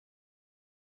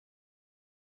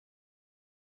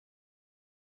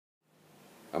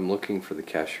I'm looking for the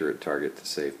cashier at Target to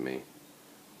save me.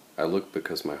 I look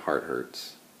because my heart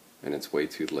hurts, and it's way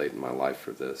too late in my life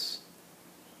for this.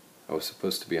 I was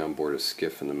supposed to be on board a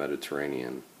skiff in the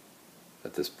Mediterranean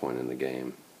at this point in the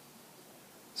game.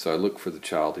 So I look for the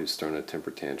child who's thrown a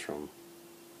temper tantrum,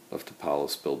 left a pile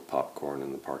of spilled popcorn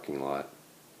in the parking lot.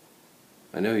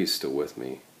 I know he's still with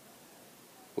me,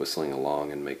 whistling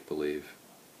along in make-believe.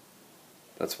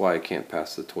 That's why I can't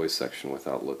pass the toy section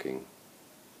without looking.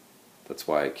 That's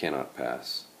why I cannot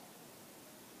pass.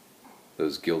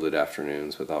 Those gilded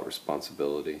afternoons without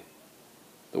responsibility,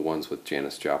 the ones with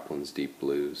Janis Joplin's deep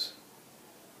blues,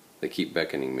 they keep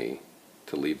beckoning me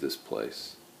to leave this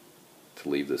place, to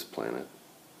leave this planet.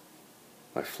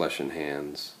 My fleshen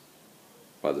hands,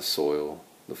 by the soil,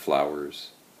 the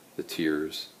flowers, the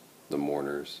tears, the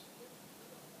mourners,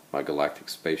 my galactic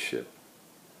spaceship,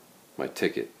 my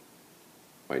ticket,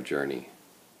 my journey.